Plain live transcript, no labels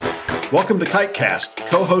Welcome to KiteCast,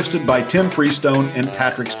 co-hosted by Tim Freestone and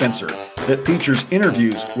Patrick Spencer, that features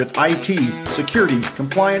interviews with IT, security,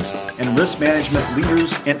 compliance, and risk management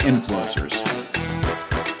leaders and influencers.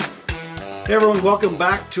 Hey everyone, welcome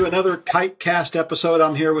back to another KiteCast episode.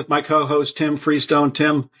 I'm here with my co-host Tim Freestone.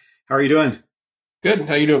 Tim, how are you doing? Good.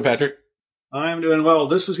 How you doing, Patrick? I'm doing well.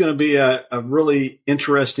 This is going to be a really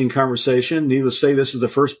interesting conversation. Needless to say, this is the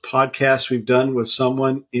first podcast we've done with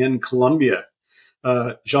someone in Colombia.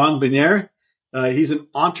 Jean Benier. He's an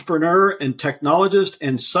entrepreneur and technologist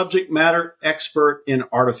and subject matter expert in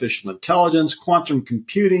artificial intelligence, quantum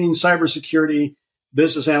computing, cybersecurity,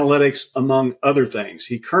 business analytics, among other things.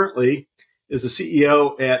 He currently is the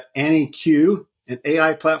CEO at AnyQ, an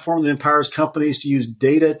AI platform that empowers companies to use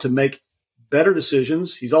data to make better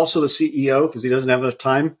decisions. He's also the CEO, because he doesn't have enough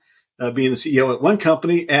time being the CEO at one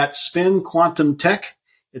company, at Spin Quantum Tech.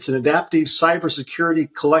 It's an adaptive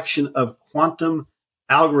cybersecurity collection of quantum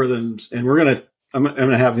algorithms, and I'm going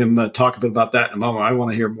to have him talk a bit about that in a moment. I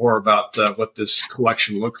want to hear more about what this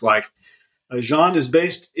collection looked like. Jean is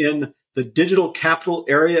based in the digital capital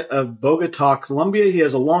area of Bogota, Colombia. He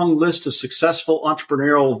has a long list of successful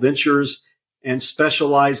entrepreneurial ventures and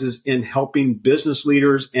specializes in helping business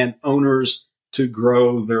leaders and owners to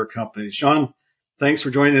grow their companies. Jean, thanks for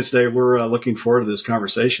joining us today. We're looking forward to this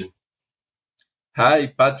conversation. Hi,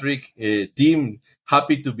 Patrick, team.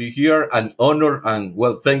 Happy to be here and honored. And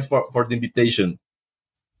well, thanks for the invitation.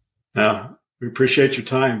 We appreciate your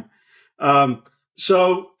time.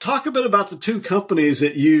 So talk a bit about the two companies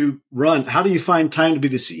that you run. How do you find time to be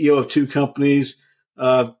the CEO of two companies?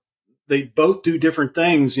 They both do different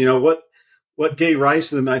things. You know, what gave rise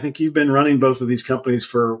to them? I think you've been running both of these companies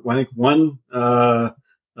for, I think, one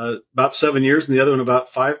about 7 years and the other one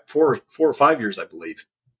about 4 or 5 years, I believe.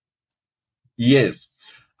 Yes.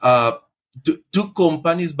 Two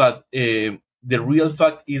companies, but the real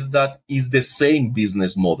fact is that it's the same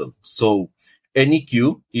business model. So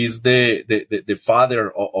AnyQ is the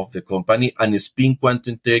father of the company, and Spin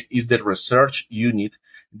Quantum Tech is the research unit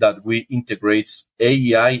that we integrates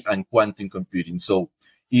AI and quantum computing. So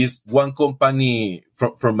is one company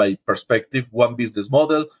from my perspective, one business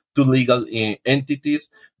model, two legal entities,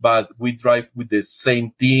 but we drive with the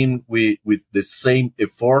same team, with the same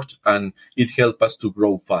effort, and it helps us to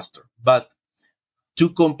grow faster. But two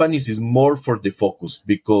companies is more for the focus,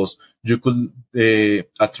 because you could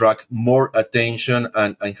attract more attention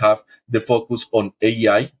and have the focus on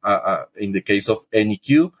AI in the case of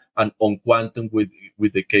AnyQ, and on quantum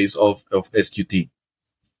with the case of SQT.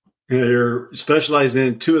 You're specializing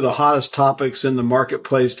in two of the hottest topics in the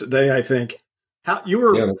marketplace today, I think.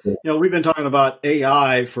 We've been talking about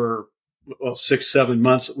AI for 6-7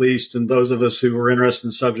 months at least, and those of us who are interested in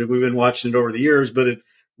the subject, we've been watching it over the years, but it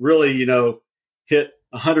really, hit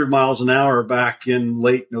 100 miles an hour back in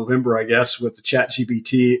late November, I guess, with the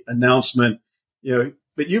ChatGPT announcement.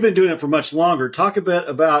 But you've been doing it for much longer. Talk a bit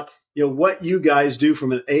about what you guys do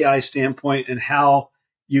from an AI standpoint and how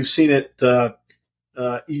you've seen it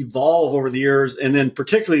evolve over the years, and then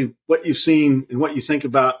particularly what you've seen and what you think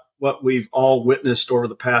about what we've all witnessed over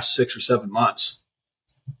the past 6 or 7 months.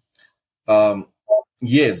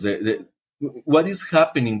 Yes, what is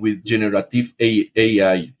happening with generative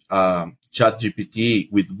AI,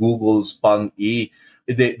 ChatGPT, with Google's Palm E,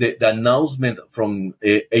 the announcement from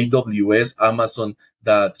AWS, Amazon,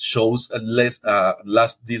 that shows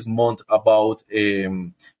last this month about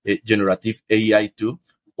generative AI too.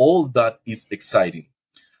 All that is exciting.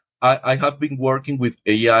 I have been working with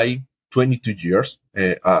AI 22 years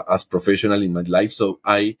as professional in my life, so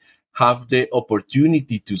I have the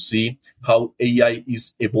opportunity to see how AI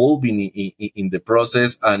is evolving in the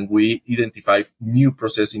process, and we identify new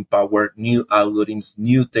processing power, new algorithms,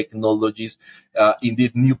 new technologies,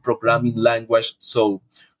 indeed new programming language. So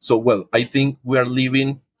well, I think we are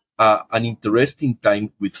living an interesting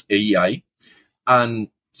time with AI, and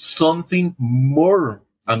something more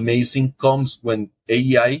amazing comes when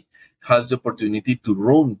AI has the opportunity to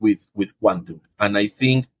run with quantum. And I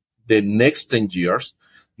think the next 10 years,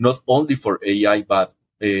 not only for AI, but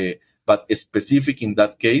specific in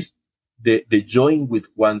that case, the join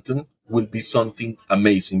with quantum will be something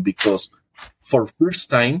amazing, because for first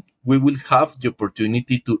time, we will have the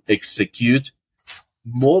opportunity to execute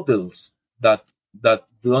models that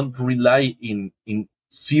don't rely in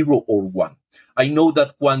 0 or 1. I know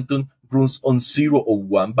that quantum runs on 0 or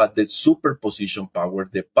 1, but the superposition power,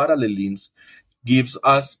 the parallelisms, gives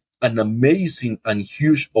us an amazing and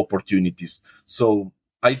huge opportunities. So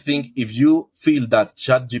I think if you feel that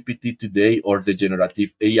ChatGPT today or the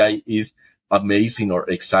generative AI is amazing or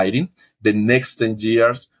exciting, the next 10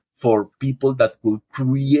 years for people that will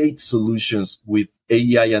create solutions with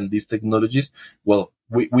AI and these technologies, well,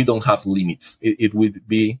 we don't have limits. It would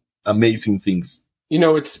be amazing things.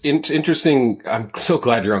 It's interesting. I'm so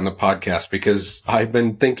glad you're on the podcast because I've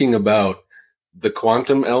been thinking about the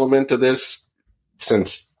quantum element of this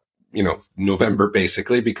since, November,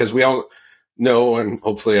 basically, because we all know, and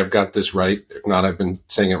hopefully I've got this right. If not, I've been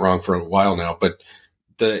saying it wrong for a while now, but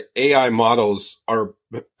the AI models are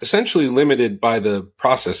essentially limited by the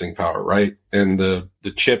processing power, right? And the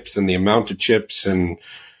chips and the amount of chips and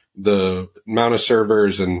the amount of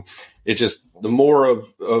servers. And it just, the more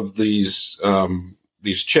of these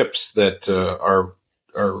chips that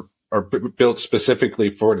are built specifically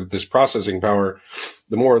for this processing power,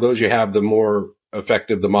 the more of those you have, the more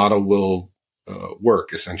effective the model will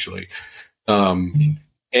work, essentially.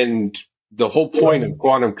 And the whole point of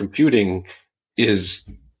quantum computing is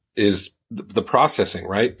the processing,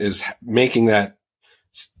 right? Is making that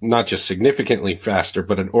not just significantly faster,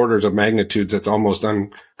 but in orders of magnitudes that's almost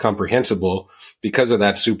incomprehensible because of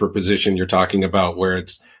that superposition you're talking about, where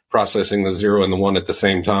it's processing the 0 and the 1 at the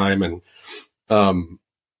same time. And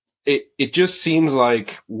it just seems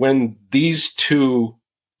like when these two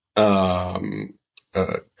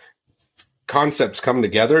concepts come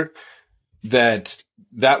together, that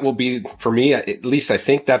will be, for me, at least I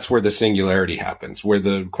think that's where the singularity happens, where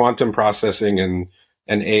the quantum processing and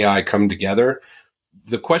AI come together.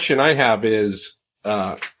 The question I have is,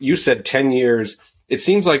 you said 10 years. It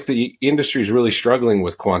seems like the industry is really struggling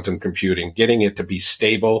with quantum computing, getting it to be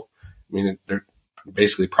stable. I mean, they're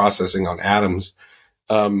basically processing on atoms.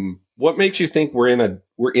 What makes you think we're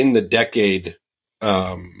in the decade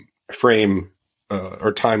frame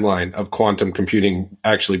or timeline of quantum computing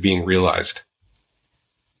actually being realized?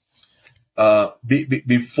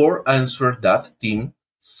 Before answer that, Tim,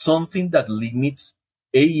 something that limits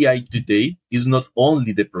AI today is not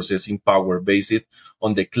only the processing power based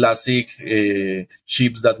on the classic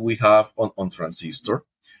chips that we have on transistor.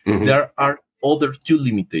 Mm-hmm. There are other two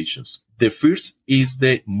limitations. The first is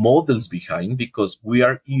the models behind, because we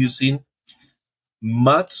are using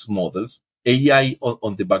maths models. AI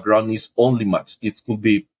on the background is only maths. It could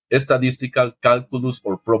be statistical, calculus,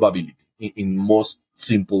 or probability in most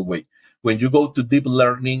simple way. When you go to deep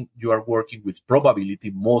learning, you are working with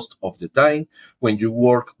probability most of the time. When you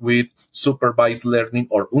work with supervised learning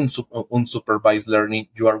or unsupervised learning,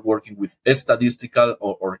 you are working with statistical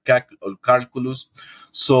or calculus.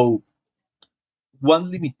 So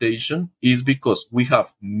one limitation is because we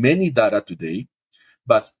have many data today,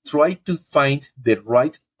 but try to find the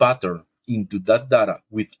right pattern into that data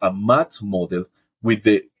with a math model with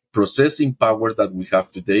the processing power that we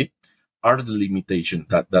have today are the limitation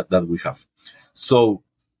that we have. So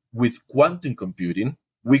with quantum computing,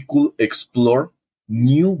 we could explore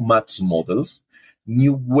new math models,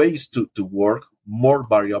 new ways to work, more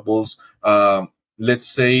variables. Let's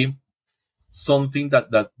say something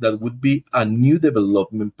that would be a new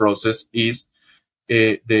development process is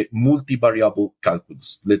the multivariable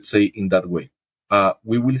calculus, let's say in that way.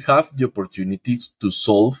 We will have the opportunities to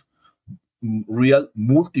solve real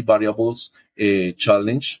multivariables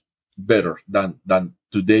challenge better than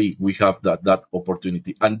today we have that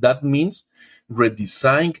opportunity. And that means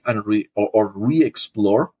redesign and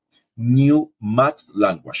re-explore new math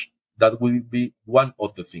language. That will be one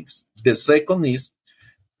of the things. The second is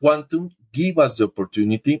quantum give us the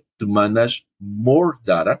opportunity to manage more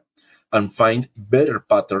data and find better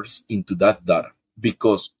patterns into that data.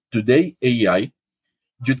 Because today AI,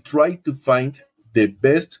 you try to find the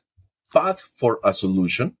best path for a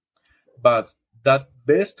solution, but that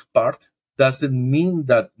best part doesn't mean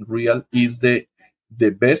that real is the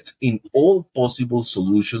best in all possible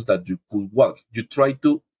solutions that you could work. You try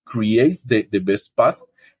to create the best path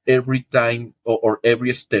every time or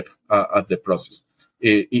every step of the process.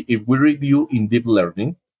 If we review in deep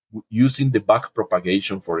learning, using the back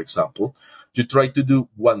propagation, for example, you try to do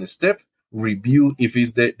one step, review if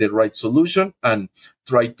it's the right solution, and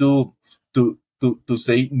try to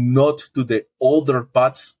say not to the other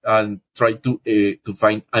paths and try to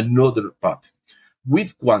find another path.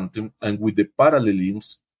 With quantum and with the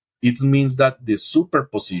parallelisms, it means that the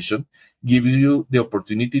superposition gives you the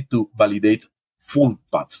opportunity to validate full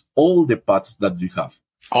paths, all the paths that you have.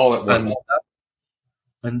 All at once.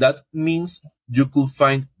 And that means you could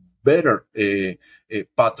find better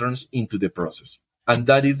patterns into the process. And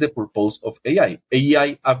that is the purpose of AI.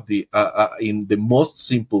 AI, in the most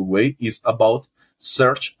simple way, is about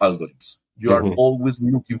search algorithms. You are always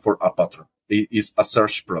looking for a pattern. It is a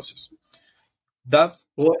search process. That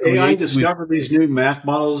Will AI discover these new math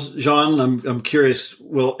models, Jean? I'm curious.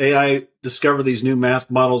 Will AI discover these new math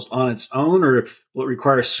models on its own, or will it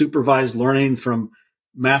require supervised learning from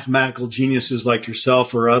mathematical geniuses like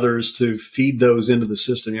yourself or others to feed those into the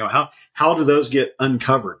system? How do those get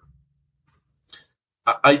uncovered?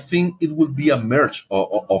 I think it will be a merge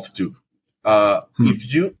of two.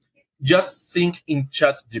 If you just think in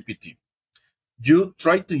ChatGPT, you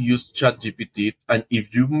try to use ChatGPT, and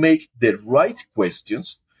if you make the right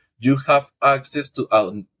questions, you have access to,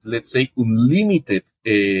 let's say, unlimited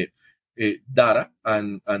data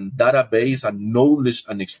and database and knowledge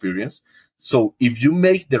and experience. So if you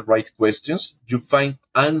make the right questions, you find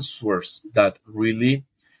answers that really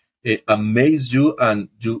amaze you and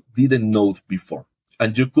you didn't know before.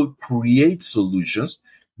 And you could create solutions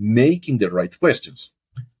making the right questions.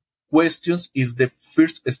 Questions is the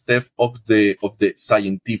first step of the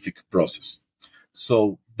scientific process.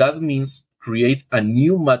 So that means create a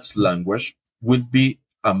new math language will be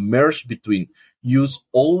a merge between use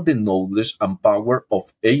all the knowledge and power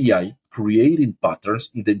of AI, creating patterns,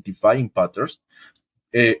 identifying patterns,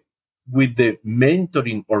 uh, with the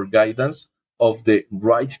mentoring or guidance of the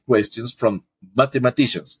right questions from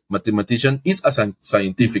mathematicians. Mathematician is a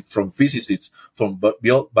scientific, from physicists, from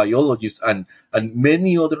biologists, and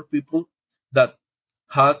many other people that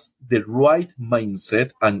has the right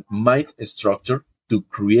mindset and mind structure to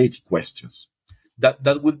create questions.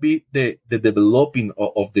 That would be the developing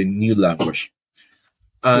of the new language.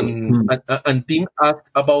 And Tim asked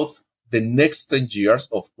about the next 10 years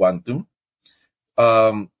of quantum.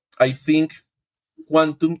 I think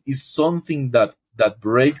quantum is something that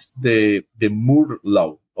breaks the Moore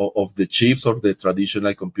law of the chips or the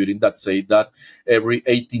traditional computing that say that every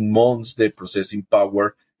 18 months the processing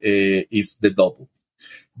power is the double,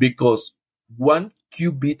 because 1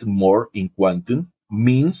 qubit more in quantum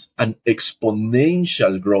means an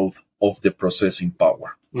exponential growth of the processing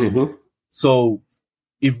power. Mm-hmm. So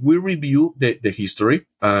if we review the history,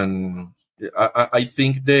 and I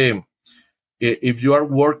think if you are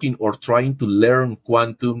working or trying to learn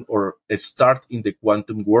quantum or start in the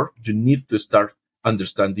quantum world, you need to start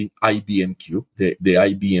understanding IBM Q, the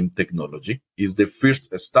IBM technology is the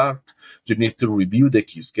first start. You need to review the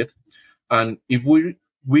Qiskit. And if we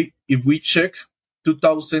check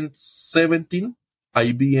 2017,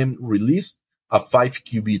 IBM released a 5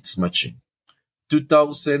 qubits machine.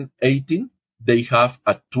 2018, they have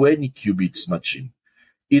a 20 qubits machine.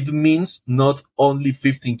 It means not only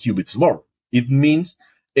 15 qubits more. It means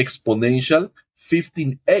exponential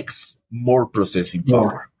 15x more processing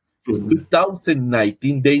power. In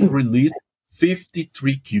 2019, they released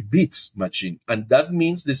 53 qubits machine, and that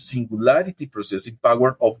means the singularity processing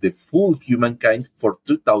power of the full humankind for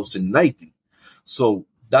 2019. So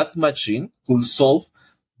that machine could solve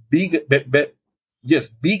biggest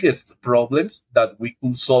problems that we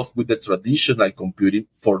could solve with the traditional computing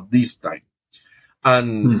for this time.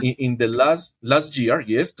 And in the last year,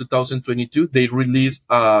 2022, they released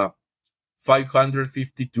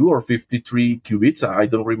 552 or 53 qubits. I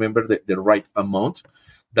don't remember the right amount.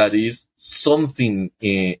 That is something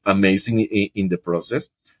amazing in the process.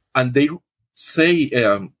 And they say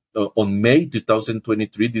on May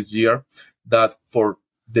 2023, this year, that for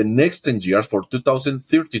the next 10 years, for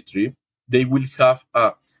 2033, they will have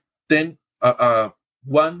a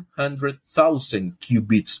 100,000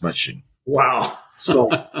 qubits machine. Wow. So,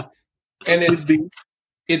 and it's a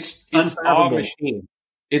machine.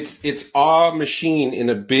 It's a machine in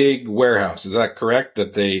a big warehouse. Is that correct?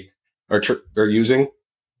 That they are using?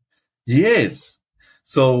 Yes.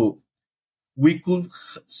 So we could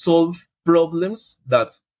solve problems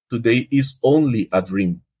that today is only a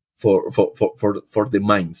dream for the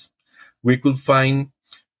minds. We could find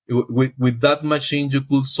with that machine, you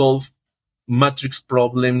could solve matrix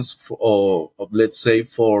problems let's say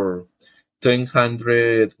for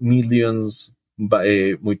 1,000 millions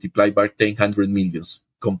multiplied by 1,000 millions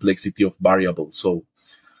complexity of variables. So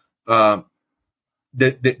the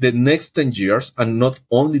next 10 years, and not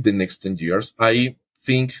only the next 10 years, I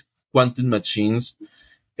think quantum machines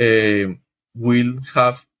will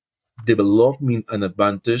have development and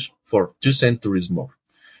advantage for 2 centuries more,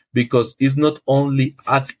 because it's not only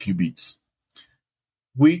add qubits.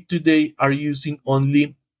 We today are using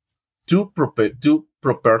only two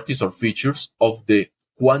properties or features of the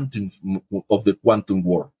quantum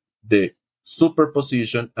world: the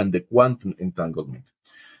superposition and the quantum entanglement.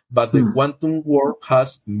 But the quantum world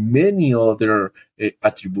has many other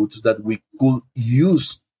attributes that we could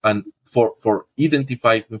use and for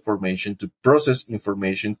identify information, to process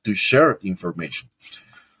information, to share information.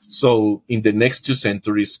 So in the next 2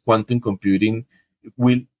 centuries, quantum computing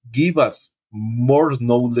will give us more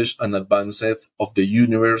knowledge and advanced of the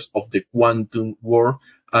universe, of the quantum world,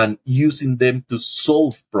 and using them to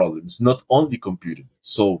solve problems, not only computing.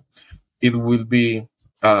 So it will be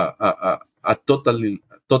a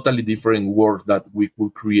totally different world that we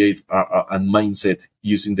could create a mindset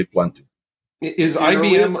using the quantum. Is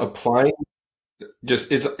IBM applying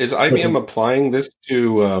is IBM applying this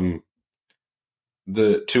to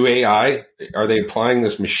to AI? Are they applying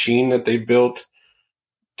this machine that they built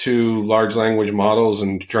to large language models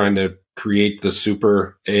and trying to create the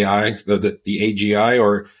super AI, the AGI,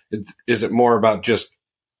 or is it more about just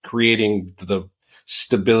creating the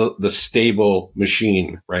stable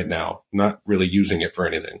machine right now, not really using it for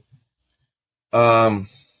anything? I'm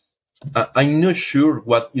not sure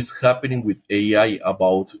what is happening with AI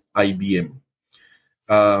about IBM.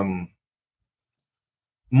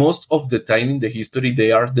 Most of the time in the history,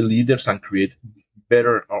 they are the leaders and create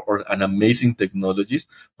better or an amazing technologies,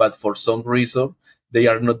 but for some reason, they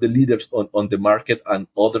are not the leaders on the market, and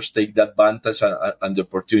others take the advantage and the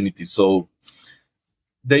opportunity. So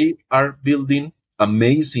they are building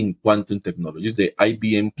amazing quantum technologies. The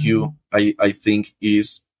IBM Q, I think,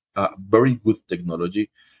 is a very good technology.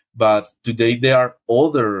 But today there are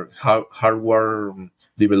other hardware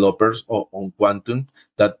developers on quantum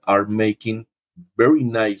that are making very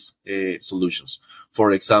nice solutions.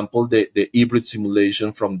 For example, the hybrid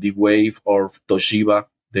simulation from D-Wave or Toshiba,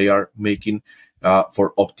 they are making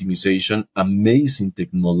for optimization amazing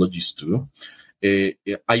technologies too.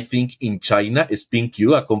 I think in China,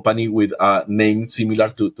 SpinQ, a company with a name similar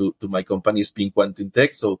to my company, Spin Quantum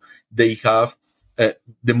Tech. So they have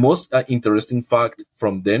the most interesting fact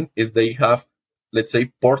from them is they have, let's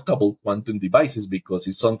say, portable quantum devices, because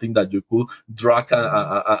it's something that you could drag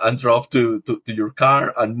and drop to your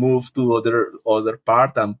car and move to other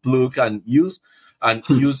part and plug and use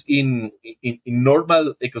in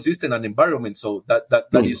normal ecosystem and environment. So that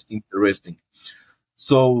is interesting.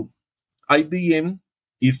 So IBM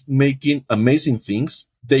is making amazing things.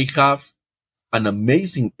 They have an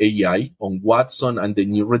amazing AI on Watson and the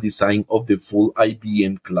new redesign of the full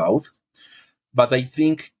IBM cloud. But I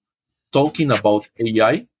think, talking about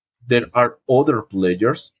AI, there are other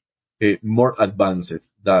players more advanced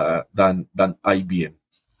than IBM.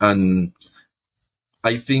 And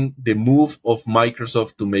I think the move of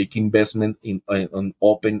Microsoft to make investment on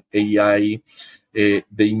open AI,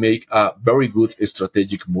 they make a very good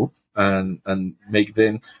strategic move and make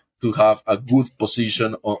them to have a good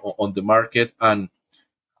position on the market. And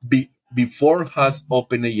before has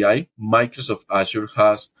OpenAI, Microsoft Azure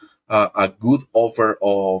has a good offer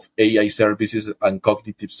of AI services and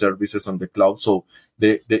cognitive services on the cloud. So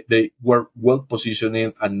they were well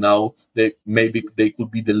positioned, and now they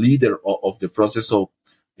could be the leader of the process. So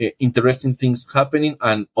interesting things happening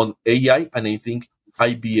and on AI, and I think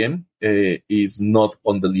IBM is not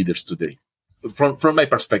on the leaders today. From my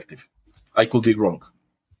perspective, I could be wrong.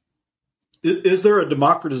 Is there a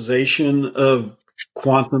democratization of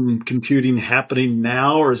quantum computing happening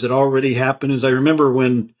now, or is it already happened? As I remember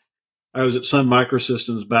when I was at Sun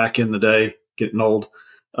Microsystems back in the day, getting old,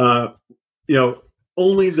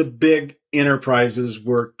 only the big enterprises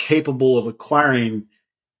were capable of acquiring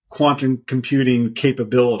quantum computing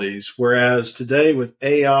capabilities, whereas today with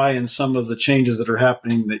AI and some of the changes that are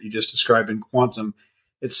happening that you just described in quantum,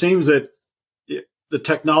 it seems that the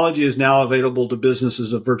technology is now available to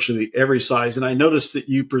businesses of virtually every size. And I noticed that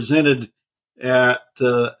you presented at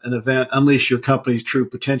an event, Unleash Your Company's True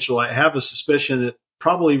Potential. I have a suspicion it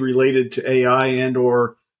probably related to AI and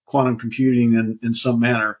or quantum computing in some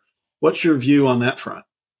manner. What's your view on that front?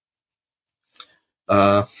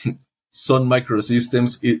 Sun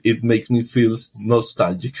Microsystems, it makes me feel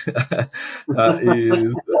nostalgic.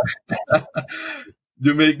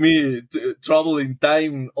 You make me travel in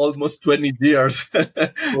time almost 20 years.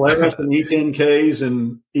 Well, I have some E10Ks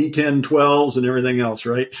and E1012s and everything else,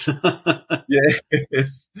 right?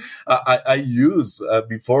 Yes. I use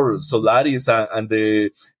before Solaris and the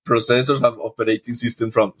processors have operating system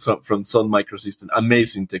from Sun Microsystems.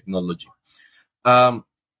 Amazing technology.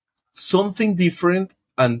 Something different,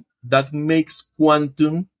 and that makes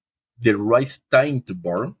quantum the right time to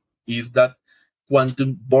born, is that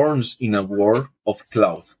quantum borns in a world of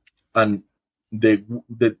cloud, and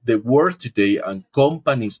the world today and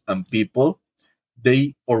companies and people,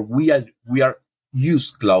 we are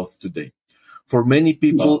use cloud today. For many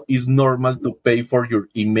people, it's normal to pay for your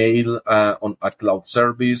email on a cloud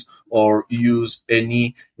service, or use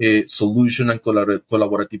any solution and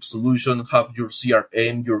collaborative solution, have your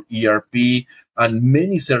CRM, your ERP, and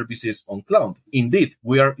many services on cloud. Indeed,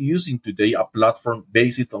 we are using today a platform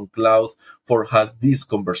based on cloud for has this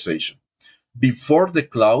conversation. Before the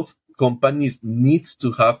cloud, companies need to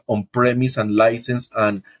have on-premise and license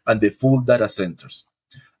and the full data centers.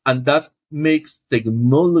 And that makes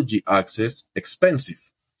technology access expensive.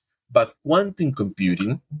 But quantum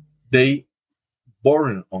computing, they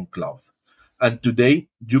born on cloud. And today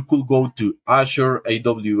you could go to Azure,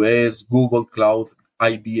 AWS, Google Cloud,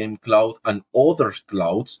 IBM Cloud, and other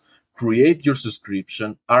clouds, create your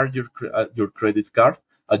subscription, add your credit card,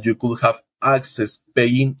 and you could have access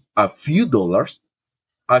paying a few dollars,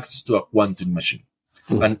 access to a quantum machine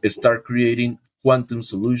and start creating quantum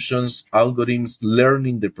solutions, algorithms,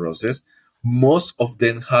 learning the process. Most of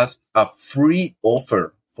them has a free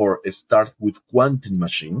offer for a start with quantum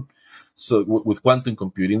machine. So with quantum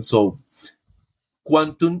computing. So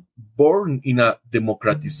quantum born in a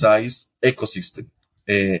democratized ecosystem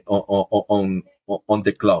on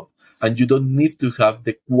the cloud. And you don't need to have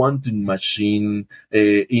the quantum machine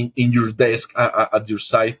in your desk at your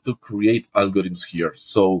side to create algorithms here.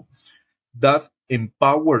 So that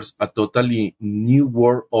empowers a totally new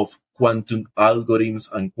world of quantum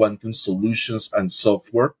algorithms and quantum solutions and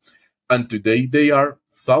software. And today they are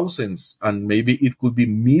thousands and maybe it could be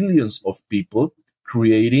millions of people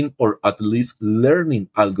creating or at least learning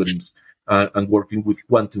algorithms and working with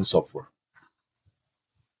quantum software.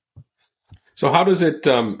 So how does it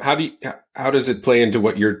how does it play into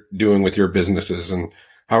what you're doing with your businesses, and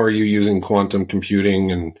how are you using quantum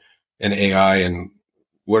computing and AI, and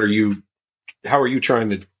how are you trying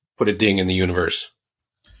to put a ding in the universe?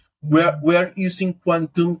 We are using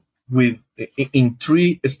quantum in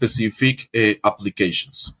three specific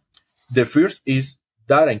applications. The first is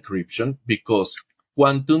data encryption, because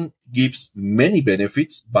quantum gives many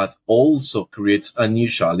benefits, but also creates a new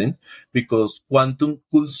challenge, because quantum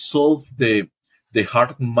could solve the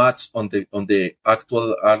hard maths on the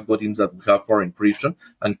actual algorithms that we have for encryption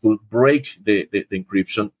and could break the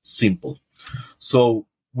encryption simple. So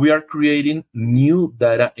we are creating new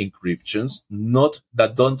data encryptions,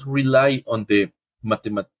 that don't rely on the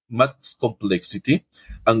maths complexity.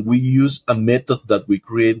 And we use a method that we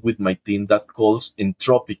create with my team that calls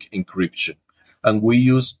entropic encryption. And we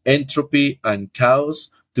use entropy and chaos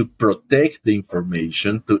to protect the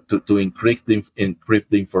information, to encrypt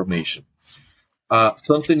the information.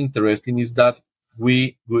 Something interesting is that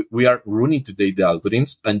we are running today the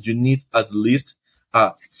algorithms, and you need at least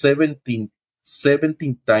a 17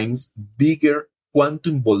 times bigger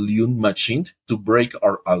quantum volume machine to break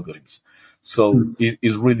our algorithms. So it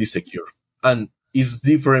is really secure and is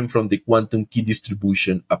different from the quantum key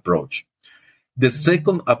distribution approach. The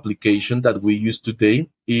second application that we use today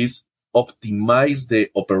is optimize the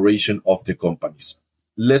operation of the companies.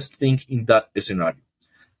 Let's think in that scenario.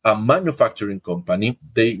 A manufacturing company,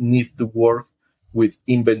 they need to work with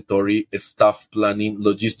inventory, staff planning,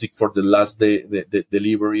 logistic for the last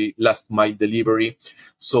mile delivery.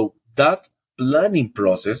 So that planning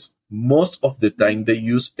process, most of the time they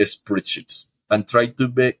use spreadsheets and try to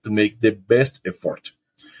make the best effort.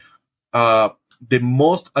 The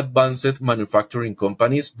most advanced manufacturing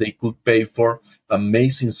companies, they could pay for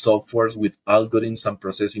amazing softwares with algorithms and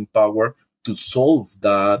processing power to solve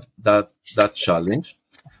that challenge.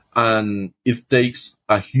 And it takes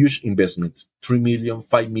a huge investment, $3 million,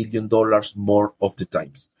 $5 million more of the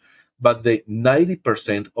times. But the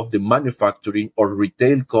 90% of the manufacturing or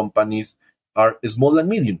retail companies are small and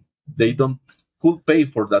medium. They could pay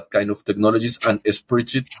for that kind of technologies, and a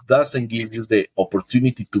spreadsheet doesn't give you the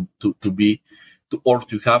opportunity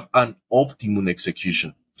to have an optimum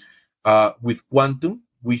execution. With quantum,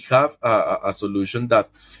 we have a solution that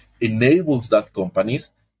enables that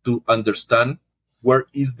companies to understand where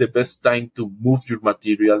is the best time to move your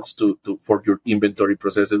materials for your inventory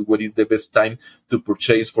processes, what is the best time to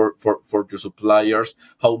purchase for your suppliers,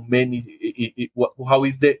 how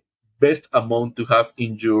is the best amount to have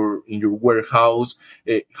in your warehouse,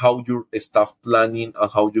 how your staff planning,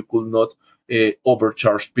 and how you could not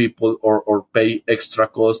overcharge people or pay extra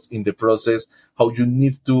cost in the process, how you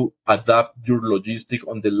need to adapt your logistic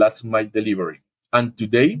on the last mile delivery. And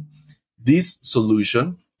today, this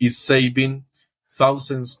solution is saving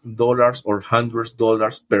thousands of dollars or hundreds of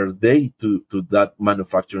dollars per day to that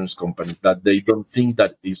manufacturing company that they don't think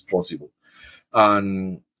that is possible.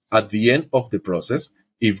 And at the end of the process,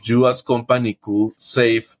 if you as company could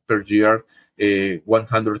save per year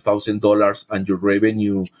 $100,000 and your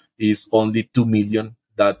revenue is only $2 million,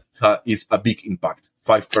 that is a big impact.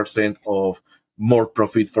 5% of more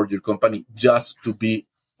profit for your company just to be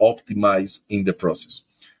optimized in the process.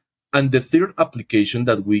 And the third application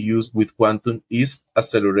that we use with quantum is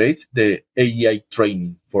accelerate the AI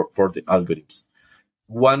training for the algorithms.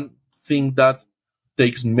 One thing that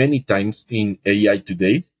takes many times in AI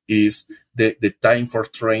today is the time for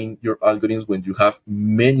train your algorithms when you have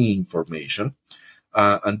many information.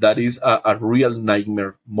 And that is a real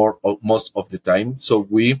nightmare most of the time. So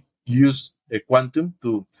we use a quantum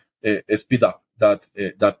to speed up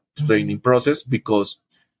that training process, because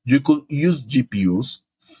you could use GPUs,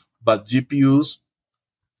 but GPUs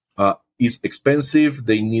is expensive.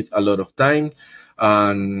 They need a lot of time,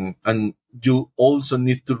 and you also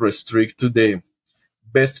need to restrict to the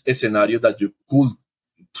best scenario that you could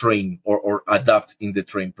train or adapt in the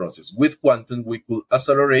train process. With quantum, we could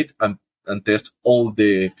accelerate and test all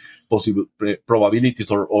the possible probabilities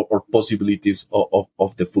or possibilities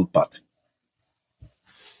of the full path.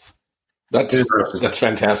 That's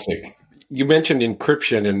fantastic. You mentioned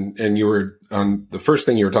encryption, and you were on the first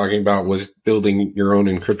thing you were talking about was building your own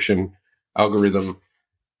encryption algorithm.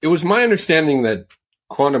 It was my understanding that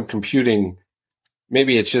quantum computing,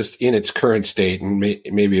 maybe it's just in its current state, and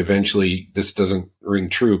maybe eventually this doesn't ring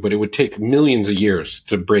true, but it would take millions of years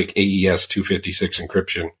to break AES 256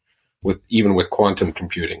 encryption even with quantum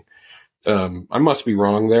computing. I must be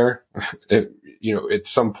wrong there. At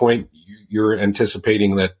some point you're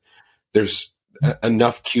anticipating that there's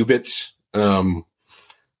enough qubits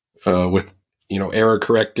with error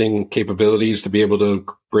correcting capabilities to be able to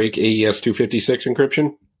break AES 256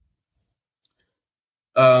 encryption.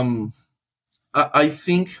 I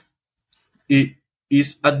think it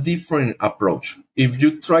is a different approach. If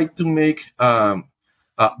you try to make a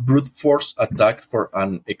brute force attack for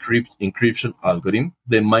an encryption algorithm,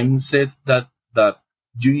 the mindset that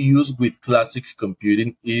you use with classic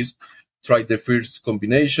computing is try the first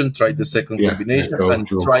combination, try the second combination, and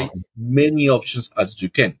try many options as you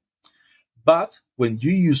can. But when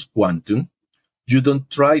you use quantum, you don't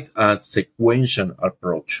try a sequential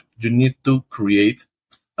approach. You need to create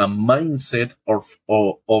a mindset of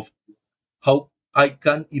how I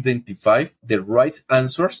can identify the right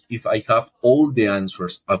answers if I have all the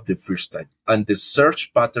answers at the first time. And the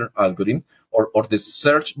search pattern algorithm or the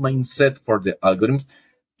search mindset for the algorithms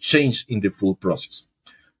change in the full process.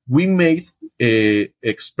 We made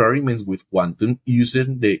experiments with quantum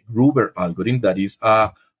using the Gruber algorithm, that is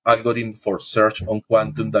a algorithm for search on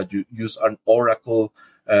quantum that you use an oracle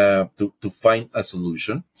to find a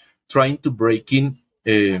solution, trying to break in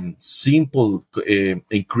simple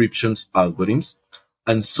encryptions algorithms.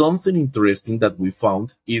 And something interesting that we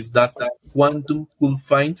found is that quantum could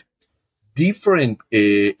find different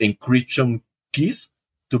encryption keys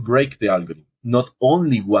to break the algorithm, not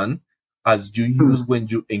only one as you use when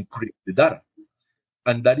you encrypt the data.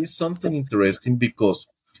 And that is something interesting because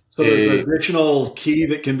so there's an additional key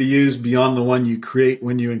that can be used beyond the one you create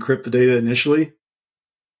when you encrypt the data initially?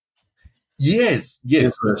 Yes.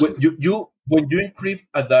 When you encrypt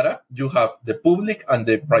a data, you have the public and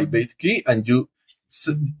the private key, and you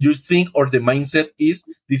think, or the mindset is,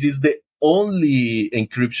 this is the only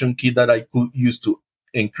encryption key that I could use to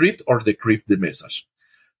encrypt or decrypt the message.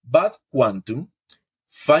 But quantum,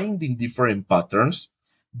 finding different patterns,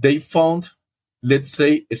 they found, let's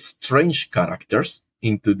say, strange characters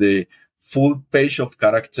into the full page of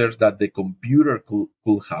characters that the computer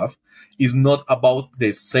could have. Is not about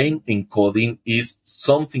the same encoding, is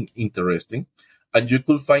something interesting. And you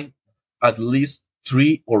could find at least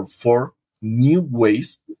 3 or 4 new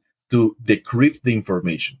ways to decrypt the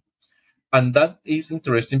information. And that is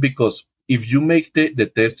interesting because if you make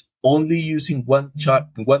the test only using one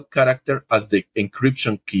character as the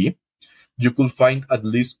encryption key, you could find at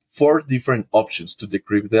least 4 different options to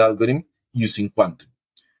decrypt the algorithm using quantum.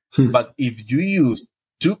 But if you use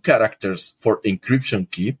 2 characters for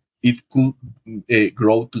encryption key, it could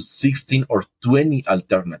grow to 16 or 20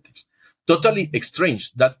 alternatives. Totally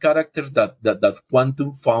strange. That character that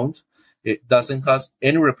quantum found doesn't have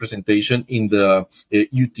any representation in the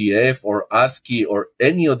UTF or ASCII or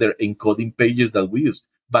any other encoding pages that we use,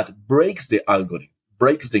 but breaks the algorithm,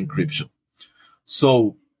 breaks the encryption.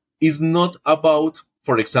 So it's not about,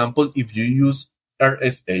 for example, if you use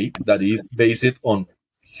RSA, that is based on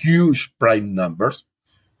huge prime numbers,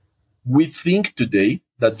 we think today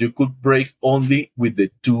that you could break only with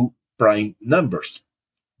the 2 prime numbers.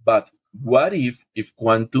 But what if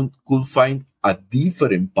quantum could find a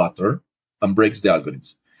different pattern and breaks the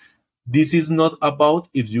algorithms? This is not about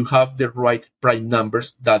if you have the right prime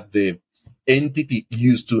numbers that the entity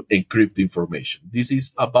used to encrypt the information. This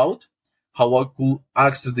is about how I could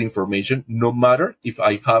access the information, no matter if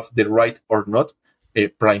I have the right or not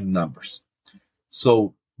prime numbers.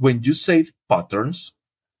 So when you say patterns,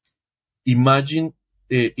 imagine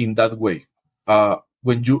in that way.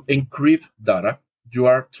 When you encrypt data, you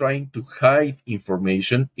are trying to hide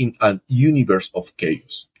information in a universe of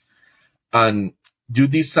chaos. And you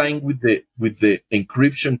design with the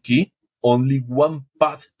encryption key only one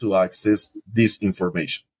path to access this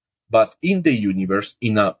information. But in the universe,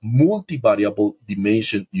 in a multivariable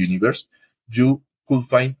dimension universe, you could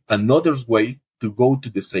find another way to go to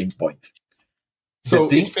the same point. So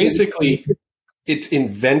it's basically, it's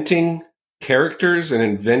inventing characters and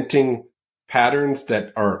inventing patterns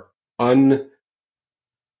that are uninvented,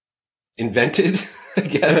 I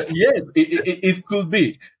guess. Yes, it could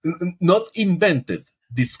be. Not invented,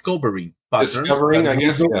 discovering patterns. Discovering, I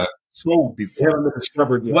guess, yeah. So before. You haven't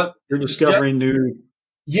discovered yet. What? You're discovering new...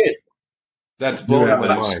 Yes. That's blowing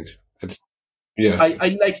my mind.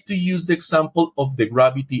 I like to use the example of the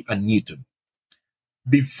gravity and Newton.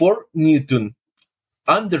 Before Newton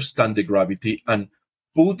understand the gravity and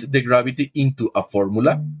put the gravity into a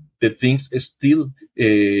formula, the things is still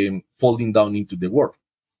falling down into the world.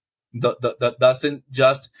 That doesn't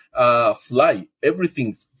just fly.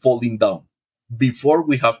 Everything's falling down before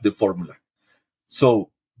we have the formula.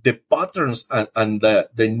 So the patterns and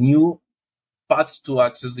the new paths to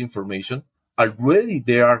access the information are really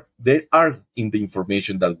there. They are in the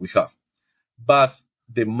information that we have. But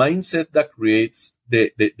the mindset that creates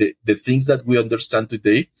the things that we understand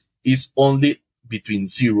today is only between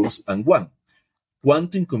zeros and one.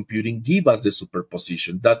 Quantum computing gives us the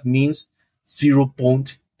superposition. That means 0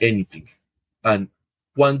 point anything. And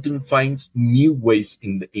quantum finds new ways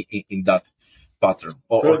in that pattern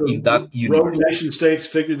or in that universe. Rogue nation states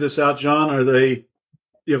figured this out, John? Are they,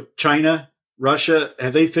 China, Russia,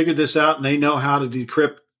 have they figured this out and they know how to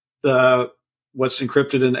decrypt what's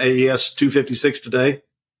encrypted in AES 256 today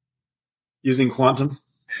using quantum?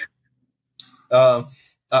 Well,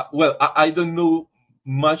 I don't know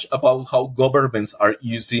much about how governments are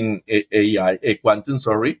using AI, quantum,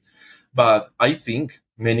 but I think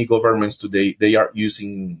many governments today, they are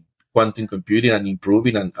using quantum computing and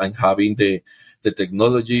improving and having the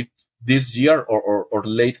technology. This year or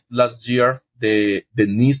late last year, the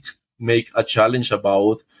NIST make a challenge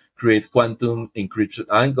about create quantum encryption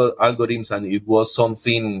algorithms, and it was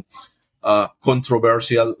something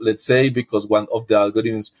controversial, let's say, because one of the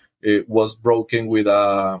algorithms was broken with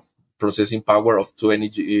a processing power of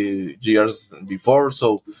 20 years before.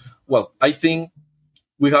 So, well, I think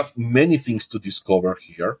we have many things to discover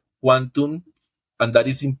here. Quantum, and that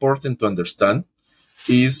is important to understand,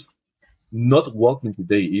 is not walking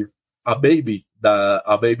today. Is a baby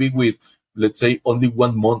with, let's say, only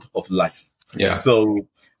 1 month of life. Yeah. So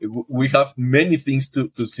we have many things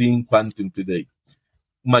to see in quantum today.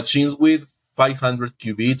 Machines with 500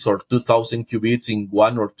 qubits or 2000 qubits in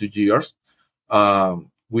 1 or 2 years.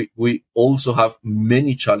 We also have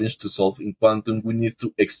many challenges to solve in quantum. We need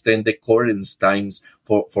to extend the coherence times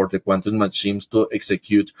for the quantum machines to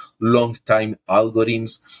execute long time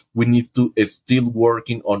algorithms. We need to still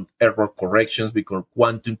working on error corrections because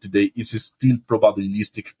quantum today is still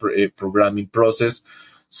probabilistic programming process.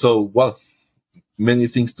 So, well, many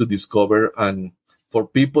things to discover. And for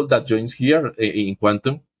people that joins here in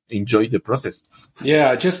quantum, enjoy the process.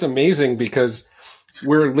 Yeah, just amazing because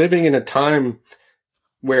we're living in a time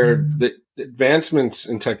where the advancements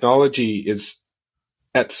in technology is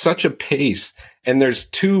at such a pace, and there's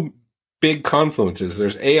two big confluences.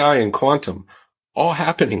 There's AI and quantum all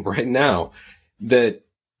happening right now that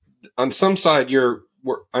on some side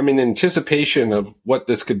I'm in anticipation of what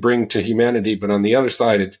this could bring to humanity, but on the other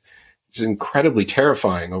side, it's incredibly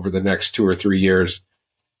terrifying over the next 2 or 3 years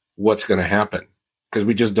what's going to happen because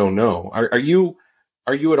we just don't know. Are you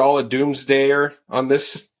at all a doomsdayer on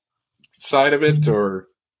this side of it, or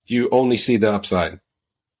do you only see the upside?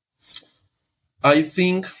 I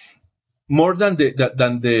think more than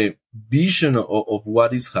the vision of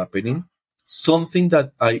what is happening, something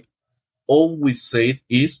that I always say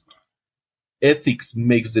is ethics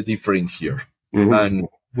makes the difference here. Mm-hmm. And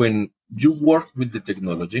when you work with the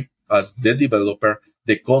technology as the developer,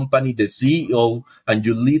 the company, the CEO, and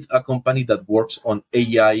you lead a company that works on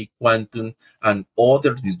AI, quantum, and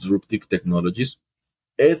other disruptive technologies,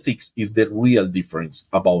 ethics is the real difference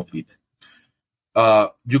about it.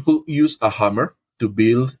 You could use a hammer to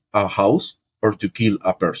build a house or to kill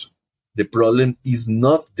a person. The problem is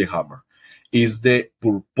not the hammer, it's the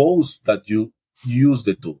purpose that you use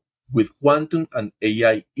the tool. With quantum and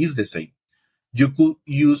AI is the same. You could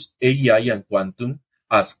use AI and quantum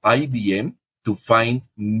as IBM to find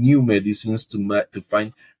new medicines, to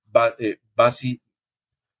find the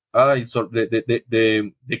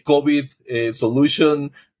COVID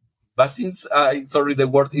solution. Vaccines, sorry, the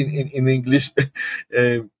word in English.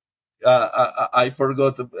 I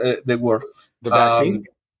forgot the word. The vaccine?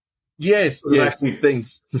 Yes,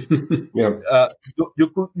 thanks. Yeah. You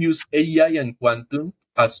could use AI and quantum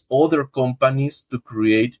as other companies to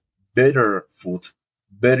create better food,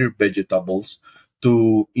 better vegetables,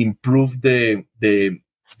 to improve the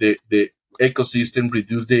ecosystem,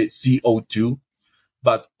 reduce the CO2,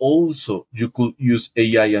 but also you could use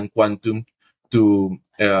AI and quantum to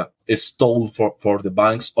stall for the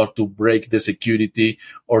banks, or to break the security,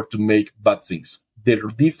 or to make bad things. The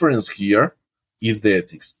difference here is the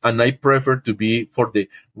ethics, and I prefer to be for the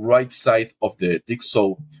right side of the ethics.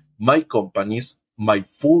 So my companies, my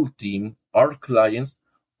full team, our clients,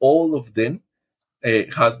 all of them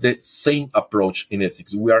has the same approach in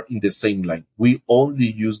ethics. We are in the same line. We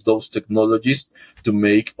only use those technologies to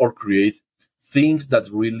make or create things that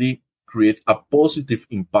really create a positive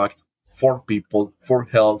impact for people, for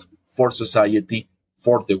health, for society,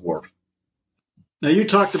 for the world. Now, you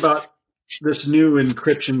talked about this new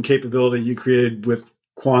encryption capability you created with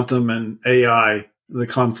quantum and AI, the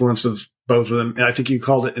confluence of both of them. I think you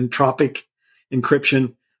called it entropic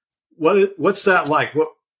encryption. What's that like?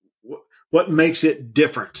 What makes it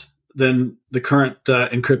different than the current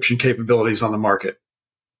encryption capabilities on the market?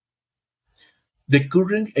 The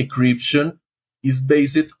current encryption is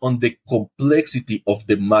based on the complexity of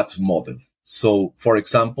the math model. So, for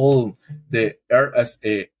example, the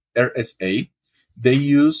RSA, they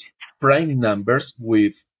use prime numbers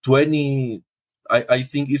with 20, I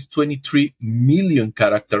think it's 23 million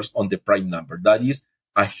characters on the prime number. That is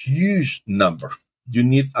a huge number. You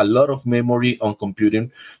need a lot of memory on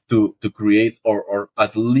computing to create or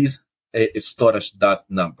at least storage that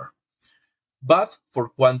number. But for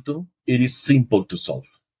quantum, it is simple to solve.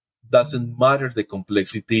 Doesn't matter the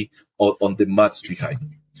complexity on the maths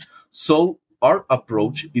behind. So our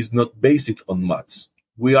approach is not based on maths.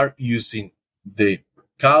 We are using the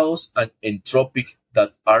chaos and entropic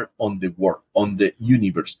that are on the world, on the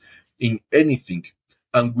universe, in anything.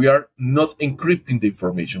 And we are not encrypting the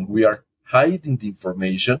information. We are hiding the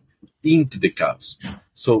information into the chaos.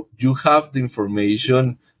 So you have the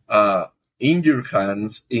information in your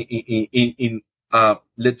hands in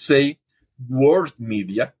let's say, word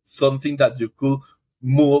media, something that you could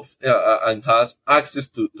move and has access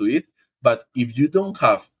to it. But if you don't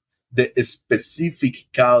have the specific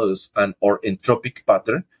chaos and or entropic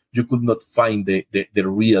pattern, you could not find the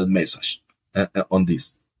real message on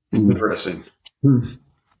this. Interesting.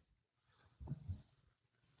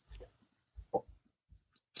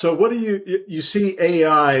 So what do you see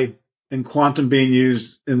AI and quantum being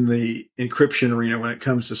used in the encryption arena when it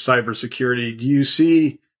comes to cybersecurity? Do you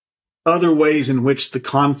see other ways in which the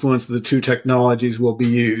confluence of the two technologies will be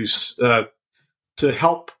used to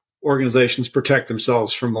help organizations protect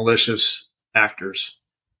themselves from malicious actors?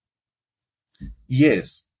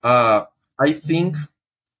 Yes. I think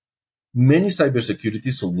many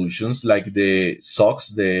cybersecurity solutions like the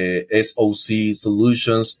SOCs, the SOC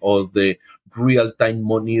solutions, or the real-time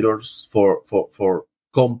monitors for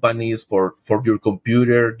companies, for your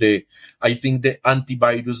computer, I think the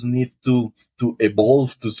antivirus needs to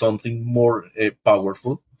evolve to something more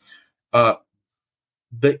powerful.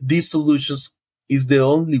 These solutions is the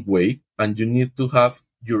only way, and you need to have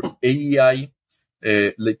your AI,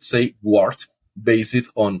 let's say, ward based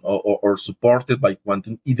on or supported by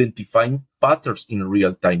quantum, identifying patterns in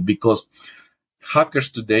real time, because hackers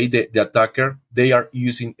today, the attacker, they are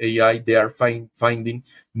using AI, they are finding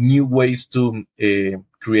new ways to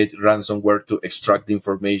create ransomware, to extract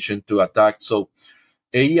information, to attack. So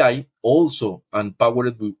AI also, and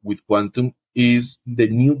powered with quantum, is the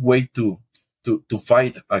new way to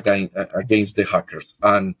fight against the hackers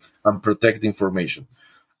and protect the information.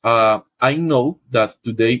 I know that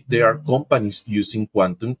today there are companies using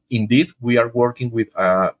quantum. Indeed, we are working with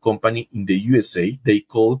a company in the USA. They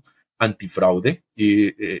call Antifraude.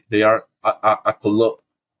 They are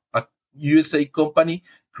a USA company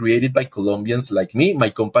created by Colombians like me. My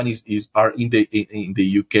companies are in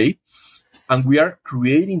the UK, and we are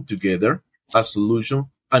creating together a solution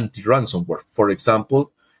anti-ransomware. For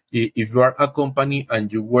example, if you are a company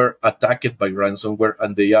and you were attacked by ransomware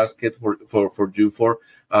and they asked for you for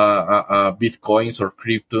bitcoins or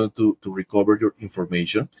crypto to recover your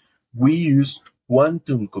information, we use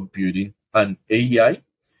quantum computing and AI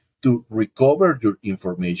to recover your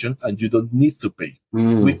information, and you don't need to pay.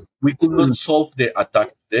 We could not solve the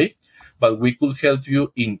attack today, but we could help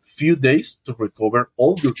you in few days to recover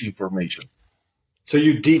all your information. So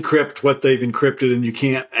you decrypt what they've encrypted and you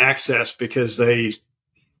can't access because they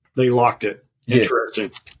locked it. Yes.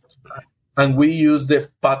 Interesting. And we use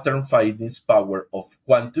the pattern finding power of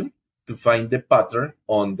quantum to find the pattern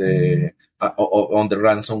on the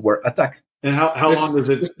ransomware attack. And how long does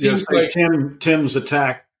it? Say Tim's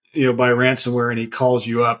attacked, by ransomware, and he calls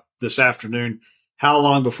you up this afternoon. How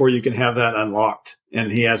long before you can have that unlocked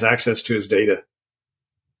and he has access to his data?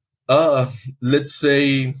 Let's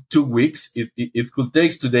say 2 weeks. It could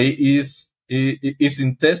take. Today is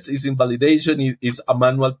in test, is in validation, is a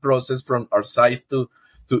manual process from our side to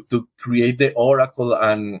create the oracle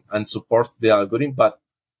and support the algorithm. But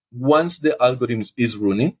once the algorithm is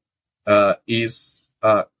running, is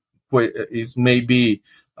maybe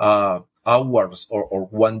hours or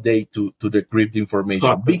 1 day to decrypt the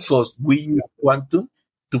information, because we use quantum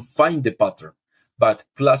to find the pattern, but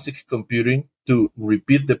classic computing to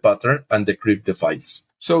repeat the pattern and decrypt the files.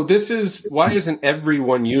 So why isn't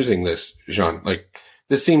everyone using this, Jean? Like,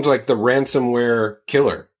 this seems like the ransomware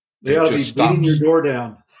killer. They ought to be beating your door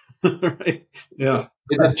down. Right? Yeah.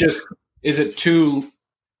 Is it too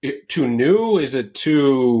new? Is it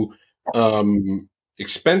too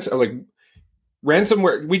expensive? Like,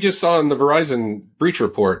 ransomware, we just saw in the Verizon breach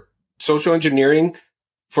report, social engineering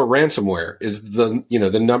for ransomware is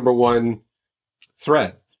the number one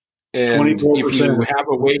threat. And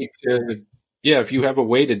 24%. If you have a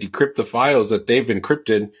way to decrypt the files that they've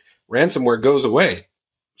encrypted, ransomware goes away.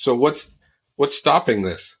 So what's stopping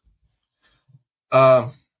this?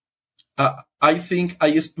 I think I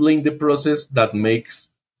explained the process that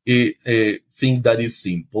makes a thing that is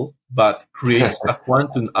simple, but creates a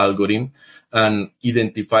quantum algorithm and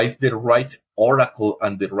identifies the right oracle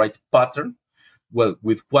and the right pattern. Well,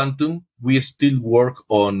 with quantum, we still work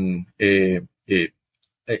on a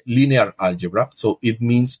linear algebra. So it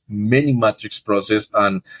means many matrix process,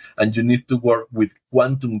 and you need to work with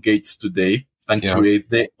quantum gates today and create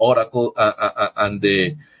the oracle and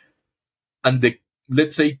the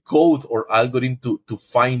let's say code or algorithm to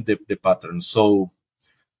find the pattern. So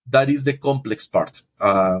that is the complex part.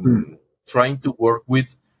 Trying to work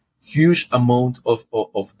with huge amount of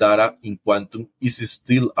data in quantum is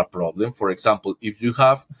still a problem. For example, if you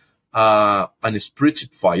have an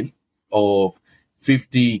spreadsheet file of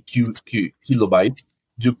 50 kilobytes,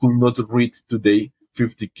 you could not read today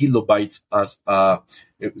 50 kilobytes as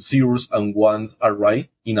zeros and ones array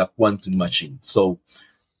in a quantum machine. So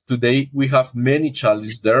today we have many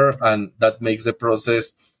challenges there, and that makes the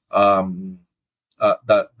process that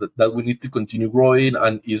we need to continue growing,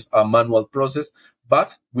 and is a manual process,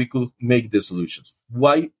 but we could make the solutions.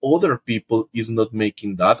 Why other people is not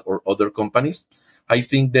making that, or other companies? I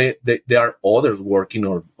think there are others working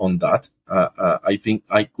on that. I think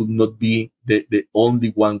I could not be the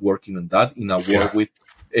only one working on that in a world with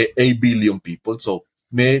 8 billion people. So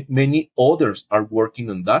many others are working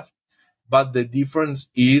on that. But the difference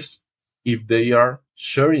is if they are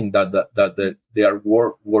sharing that they are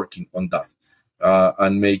working on that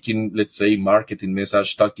and making, let's say, marketing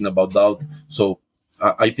message talking about that. So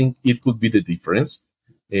I think it could be the difference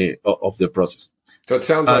of the process. So it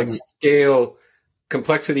sounds like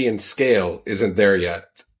complexity and scale isn't there yet.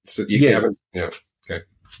 So okay.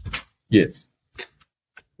 Yes.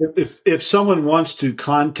 If someone wants to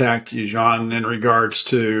contact you, Jean, in regards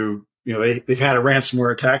to, they've had a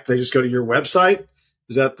ransomware attack, they just go to your website.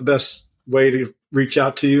 Is that the best way to reach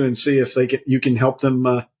out to you and see if you can help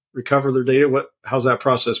them recover their data? How's that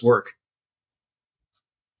process work?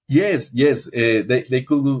 Yes. They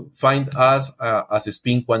could find us as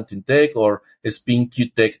Spin Quantum Tech or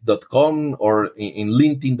spinqtech.com, or in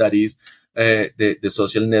LinkedIn, that is the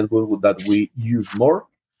social network that we use more.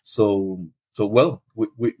 So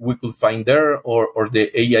we could find there, or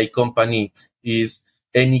the AI company is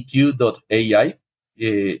neq.ai,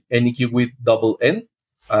 neq with double N,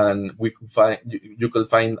 and you could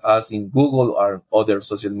find us in Google or other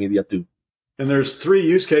social media too. And there's 3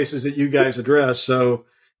 use cases that you guys address. So,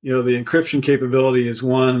 the encryption capability is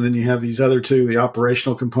one, and then you have these other 2, the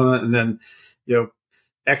operational component, and then,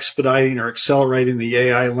 expediting or accelerating the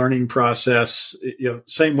AI learning process.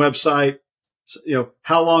 Same website.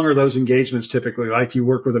 How long are those engagements typically? Like, you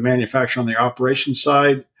work with a manufacturer on the operations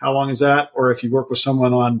side, how long is that? Or if you work with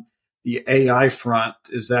someone on the AI front,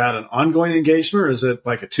 is that an ongoing engagement, or is it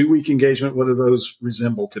like a 2-week engagement? What do those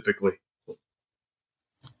resemble typically?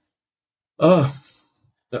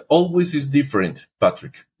 Always is different,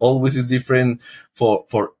 Patrick. Always is different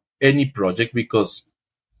for any project, because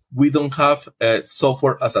we don't have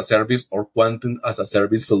software as a service or quantum as a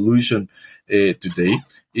service solution today.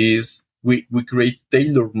 We create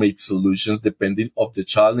tailor-made solutions depending of the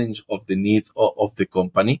challenge, of the need of the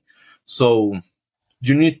company. So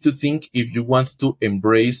you need to think, if you want to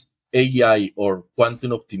embrace AI or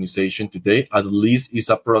quantum optimization today, at least it's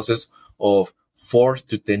a process of 4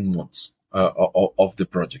 to 10 months of the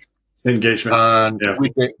project. Engagement. And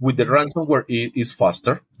with the ransomware, it is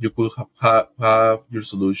faster. You could have your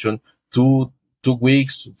solution 2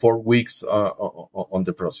 weeks, 4 weeks on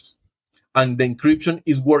the process. and the encryption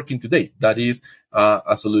is working today. That is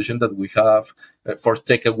a solution that we have for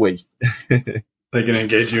takeaway. They can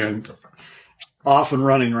engage you in off and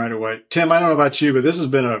running right away. Tim, I don't know about you, but this has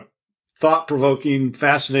been a thought-provoking,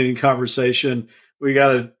 fascinating conversation. We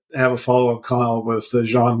got to have a follow-up call with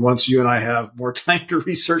Jean once you and I have more time to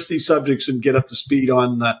research these subjects and get up to speed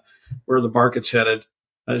on where the market's headed.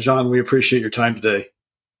 Jean, we appreciate your time today.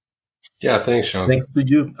 Yeah, thanks, Sean. Thanks to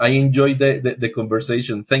you. I enjoyed the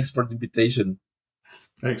conversation. Thanks for the invitation.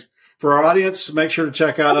 Thanks. For our audience, make sure to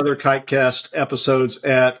check out other KiteCast episodes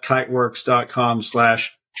at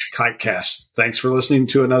kiteworks.com/KiteCast. Thanks for listening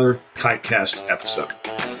to another KiteCast episode.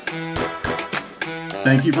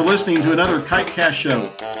 Thank you for listening to another KiteCast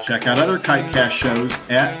show. Check out other KiteCast shows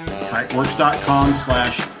at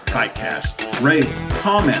kiteworks.com/KiteCast. Rate,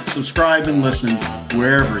 comment, subscribe, and listen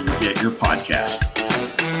wherever you get your podcast.